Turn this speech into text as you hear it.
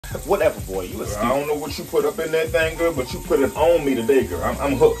Whatever, boy. You a Girl, stupid. I don't know what you put up in that thing, girl, but you put it on me today, girl.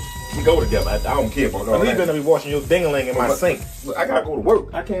 I'm hooked. We go together. I don't care about all I know you that. gonna be washing your ding-a-ling in my sink. Look, I gotta go to work.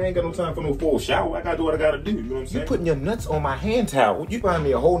 I ain't got no time for no full shower. I gotta do what I gotta do. You know what I'm You saying? putting your nuts on my hand towel. You buying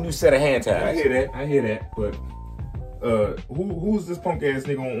me a whole new set of hand towels. I hear that. But who's this punk ass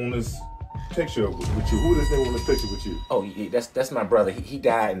nigga on this picture with you? Who this nigga on this picture with you? Oh, yeah, that's my brother. He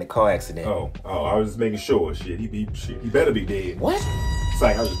died in a car accident. Oh, I was just making sure. Shit, he better be dead. What? It's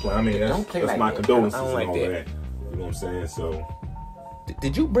like I was just playing. I mean, Don't play that's like my that. condolences I don't like and all that. that. You know what I'm saying? So.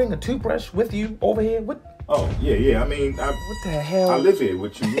 Did you bring a toothbrush with you over here? What? Oh yeah. I mean, What the hell? I live here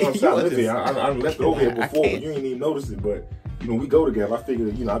with you. You know what I'm saying? I live here. I left it over here I before, can't. but you ain't even notice it. But you know, we go together. I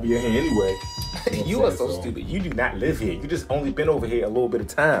figured, I'll be in here anyway. You are so stupid. You do not live here. You just only been over here a little bit of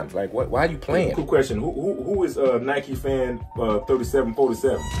times. Like, what? Why are you playing? Cool question. Who is Nike fan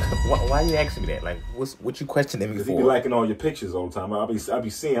 3747? Why are you asking me that? Like, what you questioning me Because for? he be liking all your pictures all the time. I be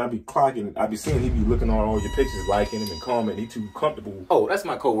seeing he be looking on all your pictures, liking them and commenting. He too comfortable. Oh, that's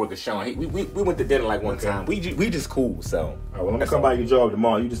my coworker Sean. We went to dinner like one time. We just cool. So. All right, well, I'm gonna come by your job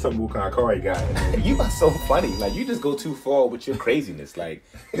tomorrow. You just tell me what kind of car you got. You are so funny. Like, you just go too far with your craziness. Like,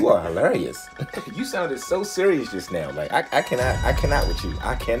 you are hilarious. You sounded so serious just now. Like, I cannot with you.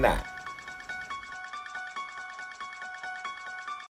 I cannot.